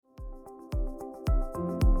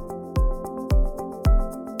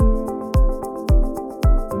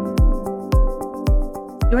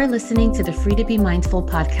You're listening to the Free to Be Mindful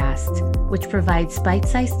podcast, which provides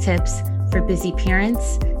bite-sized tips for busy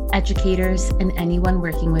parents, educators, and anyone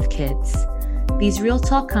working with kids. These real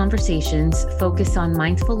talk conversations focus on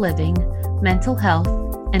mindful living, mental health,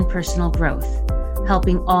 and personal growth,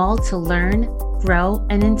 helping all to learn, grow,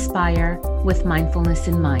 and inspire with mindfulness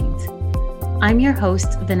in mind. I'm your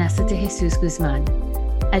host, Vanessa de Jesus Guzman,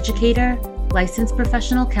 educator, licensed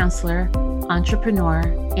professional counselor, entrepreneur,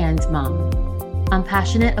 and mom. I'm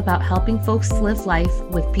passionate about helping folks live life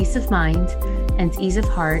with peace of mind and ease of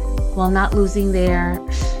heart while not losing their,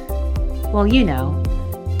 well, you know,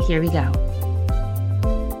 here we go.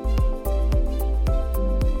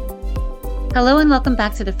 Hello and welcome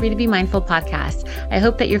back to the Free to Be Mindful podcast. I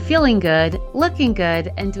hope that you're feeling good, looking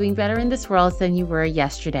good, and doing better in this world than you were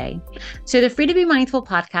yesterday. So the Free to Be Mindful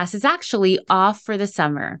podcast is actually off for the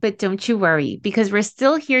summer, but don't you worry, because we're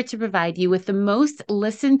still here to provide you with the most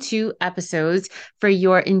listened to episodes for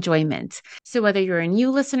your enjoyment. So whether you're a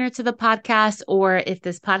new listener to the podcast, or if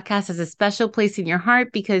this podcast has a special place in your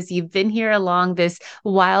heart because you've been here along this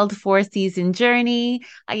wild 4-season journey,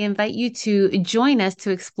 I invite you to join us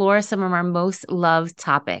to explore some of our most loved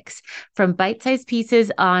topics, from bite-sized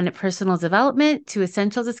pieces on personal development to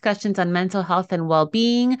essential discussions on mental health and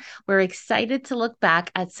well-being. We're excited to look back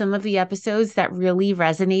at some of the episodes that really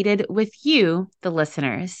resonated with you, the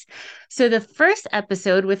listeners. So the first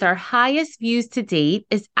episode with our highest views to date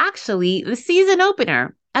is actually the season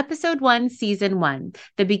opener. Episode 1, Season 1,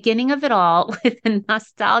 the beginning of it all, with a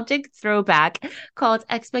nostalgic throwback called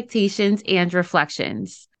Expectations and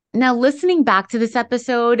Reflections. Now, listening back to this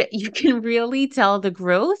episode, you can really tell the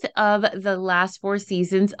growth of the last 4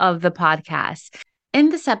 seasons of the podcast. In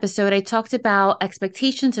this episode, I talked about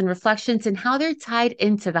expectations and reflections and how they're tied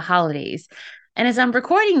into the holidays. And as I'm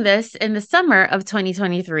recording this in the summer of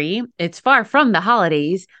 2023, it's far from the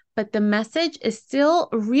holidays, but the message is still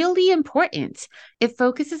really important. It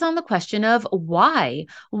focuses on the question of why.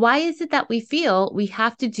 Why is it that we feel we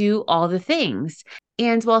have to do all the things?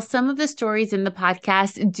 And while some of the stories in the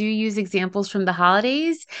podcast do use examples from the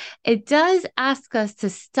holidays, it does ask us to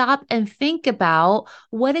stop and think about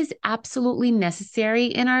what is absolutely necessary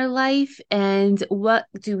in our life and what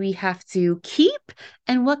do we have to keep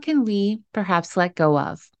and what can we perhaps let go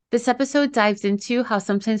of. This episode dives into how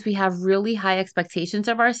sometimes we have really high expectations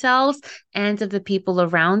of ourselves and of the people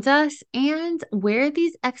around us, and where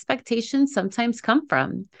these expectations sometimes come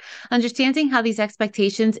from. Understanding how these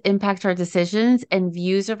expectations impact our decisions and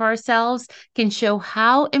views of ourselves can show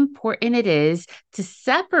how important it is to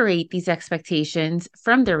separate these expectations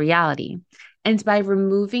from the reality. And by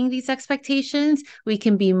removing these expectations, we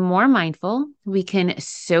can be more mindful, we can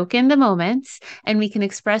soak in the moments, and we can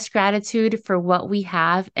express gratitude for what we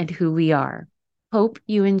have and who we are. Hope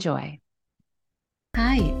you enjoy.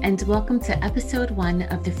 Hi, and welcome to episode 1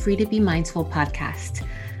 of the Free to Be Mindful podcast.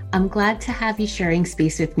 I'm glad to have you sharing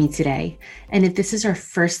space with me today. And if this is our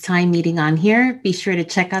first time meeting on here, be sure to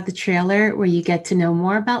check out the trailer where you get to know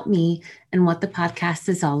more about me and what the podcast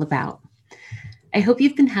is all about. I hope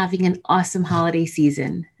you've been having an awesome holiday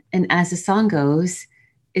season. And as the song goes,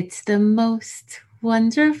 it's the most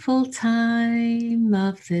wonderful time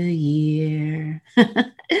of the year.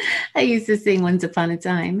 I used to sing Once Upon a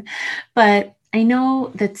Time, but I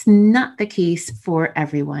know that's not the case for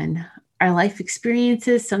everyone. Our life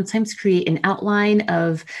experiences sometimes create an outline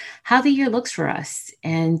of how the year looks for us.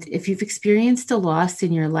 And if you've experienced a loss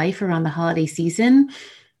in your life around the holiday season,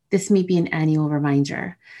 this may be an annual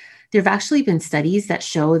reminder. There have actually been studies that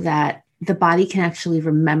show that the body can actually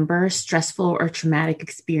remember stressful or traumatic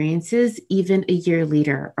experiences even a year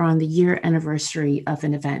later or on the year anniversary of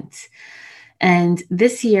an event. And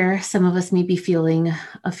this year, some of us may be feeling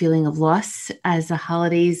a feeling of loss, as the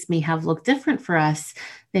holidays may have looked different for us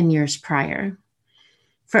than years prior.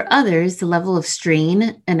 For others, the level of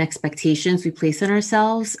strain and expectations we place on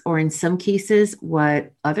ourselves, or in some cases,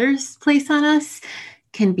 what others place on us,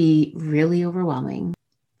 can be really overwhelming.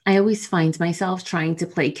 I always find myself trying to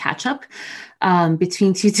play catch up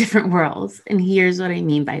between 2 different worlds. And here's what I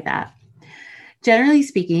mean by that. Generally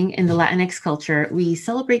speaking, in the Latinx culture, we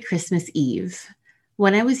celebrate Christmas Eve.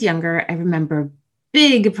 When I was younger, I remember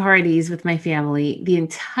big parties with my family. The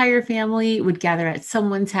entire family would gather at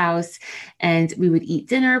someone's house and we would eat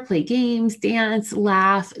dinner, play games, dance,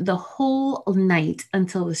 laugh the whole night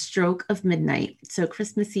until the stroke of midnight. So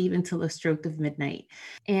Christmas Eve until the stroke of midnight.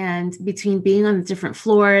 And between being on the different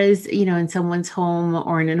floors, in someone's home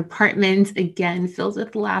or in an apartment, again, filled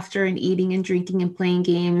with laughter and eating and drinking and playing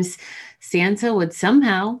games, Santa would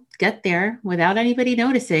somehow get there without anybody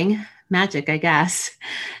noticing, magic, I guess.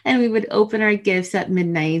 And we would open our gifts at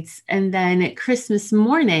midnight. And then at Christmas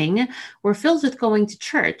morning, we're filled with going to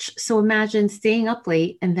church. So imagine staying up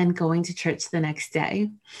late and then going to church the next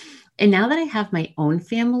day. And now that I have my own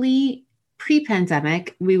family,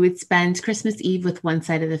 pre-pandemic, we would spend Christmas Eve with one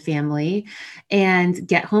side of the family and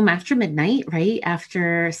get home after midnight, right?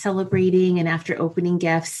 After celebrating and after opening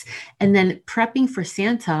gifts, and then prepping for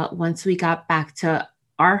Santa once we got back to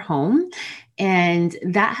our home. And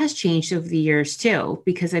that has changed over the years too,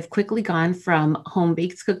 because I've quickly gone from home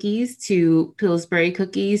baked cookies to Pillsbury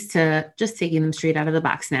cookies to just taking them straight out of the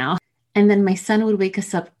box now. And then my son would wake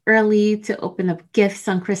us up early to open up gifts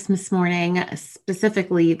on Christmas morning,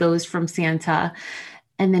 specifically those from Santa.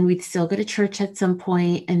 And then we'd still go to church at some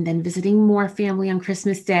point and then visiting more family on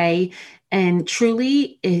Christmas Day. And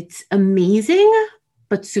truly, it's amazing,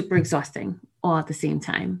 but super exhausting all at the same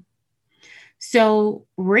time. So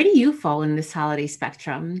where do you fall in this holiday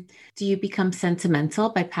spectrum? Do you become sentimental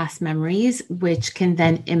by past memories, which can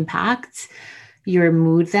then impact your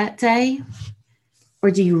mood that day? Or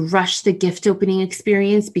do you rush the gift opening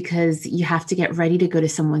experience because you have to get ready to go to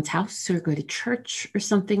someone's house or go to church or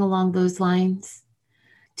something along those lines?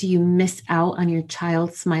 Do you miss out on your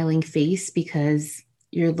child's smiling face because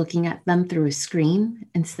you're looking at them through a screen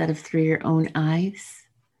instead of through your own eyes?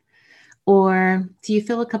 Or do you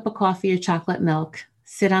fill a cup of coffee or chocolate milk,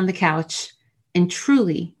 sit on the couch, and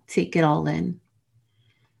truly take it all in?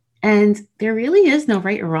 And there really is no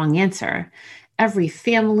right or wrong answer. Every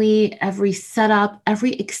family, every setup,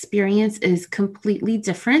 every experience is completely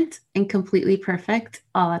different and completely perfect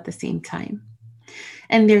all at the same time.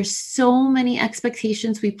 And there's so many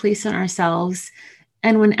expectations we place on ourselves.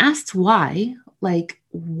 And when asked why, like,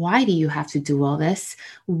 why do you have to do all this?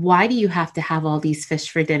 Why do you have to have all these fish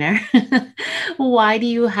for dinner? Why do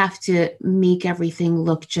you have to make everything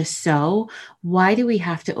look just so? Why do we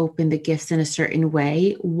have to open the gifts in a certain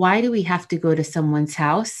way? Why do we have to go to someone's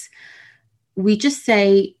house? We just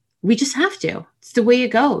say, we just have to. It's the way it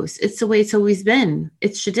goes. It's the way it's always been.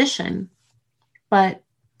 It's tradition. But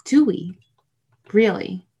do we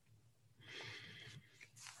really?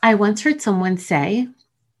 I once heard someone say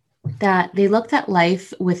that they looked at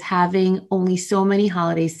life with having only so many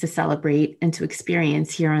holidays to celebrate and to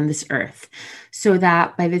experience here on this earth, so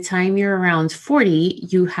that by the time you're around 40,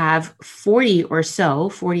 you have 40 or so,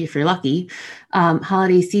 40 if you're lucky,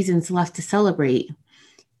 holiday seasons left to celebrate.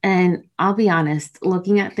 And I'll be honest,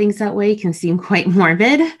 looking at things that way can seem quite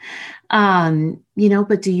morbid,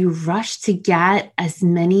 but do you rush to get as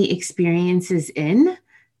many experiences in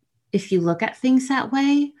if you look at things that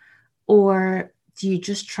way? Or do you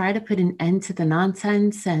just try to put an end to the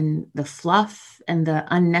nonsense and the fluff and the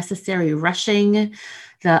unnecessary rushing,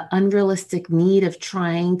 the unrealistic need of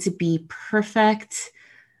trying to be perfect?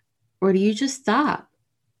 Or do you just stop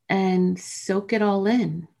and soak it all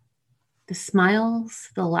in? The smiles,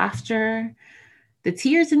 the laughter, the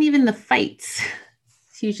tears, and even the fights.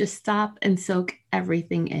 So you just stop and soak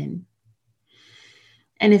everything in.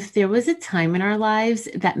 And if there was a time in our lives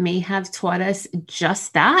that may have taught us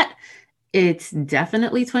just that, it's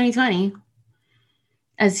definitely 2020.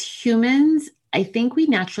 As humans, I think we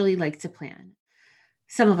naturally like to plan.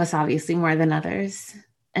 Some of us obviously more than others.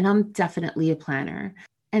 And I'm definitely a planner.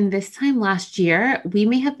 And this time last year, we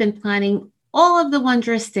may have been planning all of the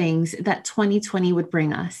wondrous things that 2020 would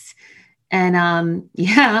bring us. And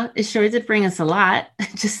it sure did bring us a lot,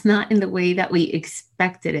 just not in the way that we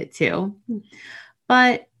expected it to.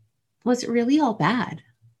 But was it really all bad?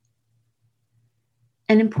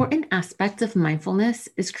 An important aspect of mindfulness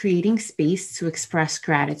is creating space to express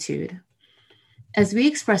gratitude. As we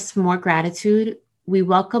express more gratitude, we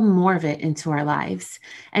welcome more of it into our lives.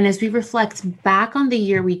 And as we reflect back on the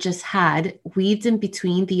year we just had, weaved in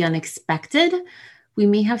between the unexpected, we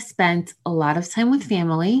may have spent a lot of time with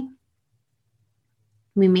family.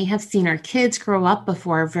 We may have seen our kids grow up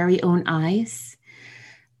before our very own eyes.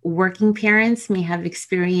 Working parents may have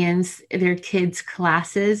experienced their kids'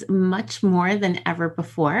 classes much more than ever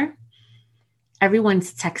before.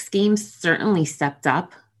 Everyone's text games certainly stepped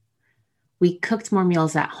up. We cooked more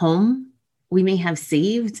meals at home. We may have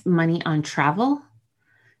saved money on travel,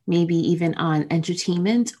 maybe even on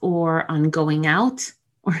entertainment or on going out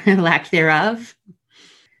or lack thereof.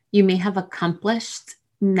 You may have accomplished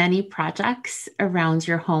many projects around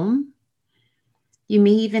your home. You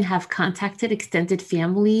may even have contacted extended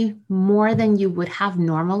family more than you would have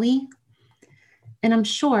normally. And I'm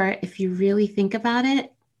sure if you really think about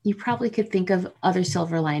it, you probably could think of other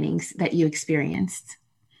silver linings that you experienced.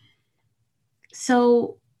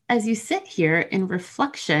 So as you sit here in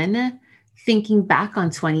reflection, thinking back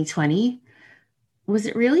on 2020, was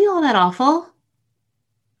it really all that awful?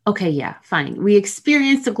 Okay, yeah, fine. We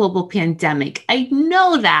experienced a global pandemic. I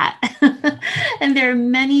know that. And there are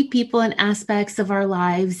many people and aspects of our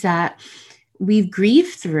lives that we've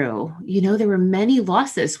grieved through. There were many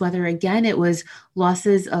losses, whether again, it was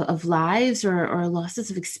losses of lives or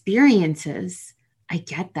losses of experiences. I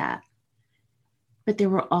get that. But there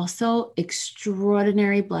were also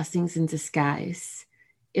extraordinary blessings in disguise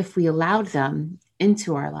if we allowed them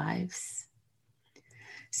into our lives.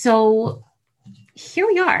 So here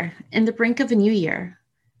we are in the brink of a new year,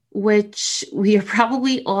 which we are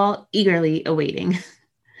probably all eagerly awaiting.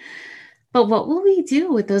 But what will we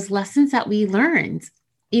do with those lessons that we learned,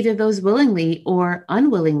 either those willingly or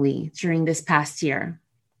unwillingly during this past year?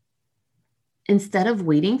 Instead of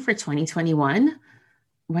waiting for 2021,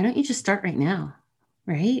 why don't you just start right now,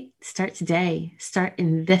 right? Start today. Start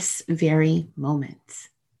in this very moment.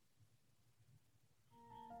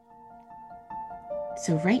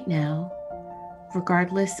 So right now,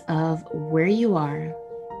 regardless of where you are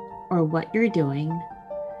or what you're doing,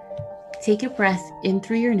 take a breath in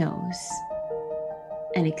through your nose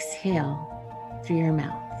and exhale through your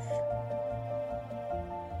mouth.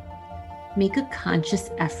 Make a conscious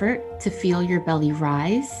effort to feel your belly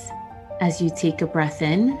rise as you take a breath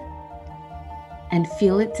in and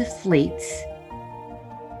feel it deflate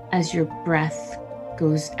as your breath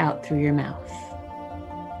goes out through your mouth.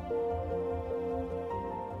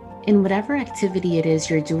 In whatever activity it is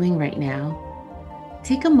you're doing right now,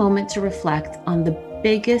 take a moment to reflect on the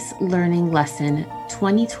biggest learning lesson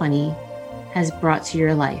 2020 has brought to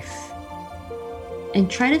your life.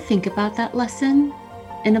 And try to think about that lesson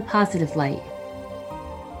in a positive light.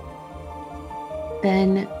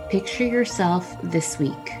 Then picture yourself this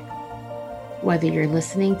week, whether you're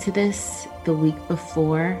listening to this the week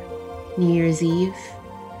before New Year's Eve,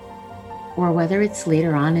 or whether it's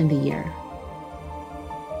later on in the year.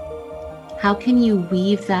 How can you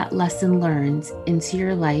weave that lesson learned into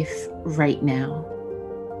your life right now?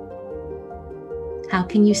 How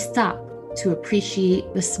can you stop to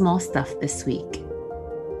appreciate the small stuff this week?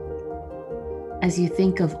 As you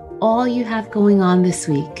think of all you have going on this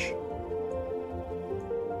week,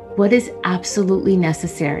 what is absolutely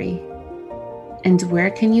necessary? And where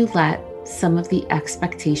can you let some of the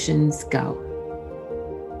expectations go?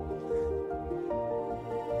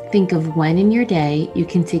 Think of when in your day you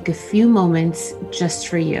can take a few moments just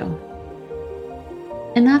for you.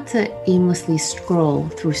 And not to aimlessly scroll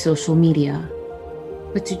through social media,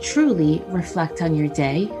 but to truly reflect on your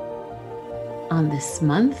day, on this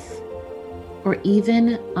month, or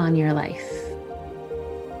even on your life.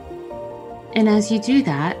 And as you do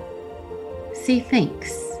that, say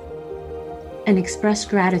thanks and express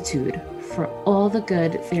gratitude for all the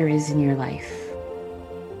good there is in your life.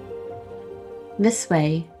 This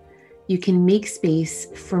way, you can make space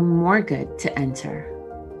for more good to enter.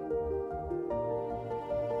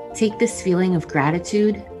 Take this feeling of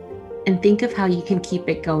gratitude and think of how you can keep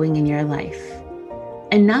it going in your life,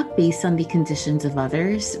 and not based on the conditions of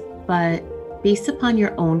others, but based upon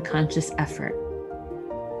your own conscious effort.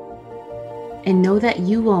 And know that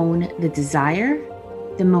you own the desire,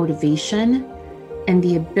 the motivation, and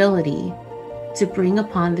the ability to bring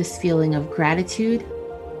upon this feeling of gratitude,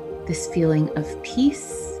 this feeling of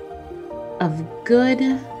peace, of good,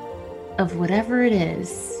 of whatever it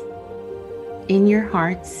is, in your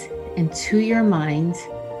heart and to your mind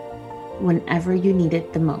whenever you need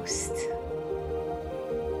it the most.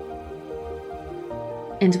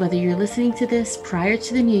 And whether you're listening to this prior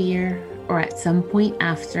to the new year or at some point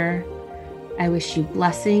after, I wish you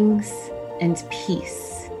blessings and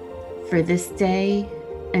peace for this day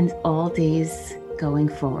and all days going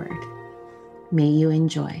forward. May you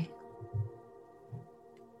enjoy.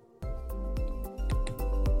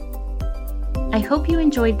 I hope you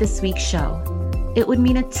enjoyed this week's show. It would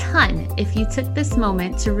mean a ton if you took this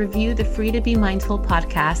moment to review the Free to Be Mindful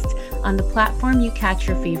podcast on the platform you catch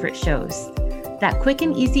your favorite shows. That quick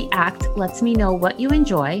and easy act lets me know what you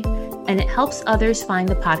enjoy, and it helps others find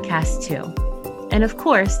the podcast too. And of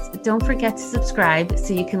course, don't forget to subscribe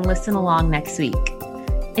so you can listen along next week.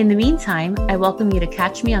 In the meantime, I welcome you to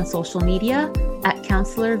catch me on social media at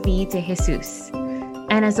Counselor V de Jesus.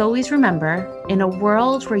 And as always, remember, in a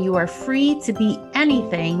world where you are free to be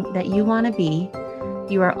anything that you want to be,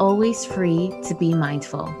 you are always free to be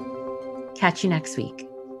mindful. Catch you next week.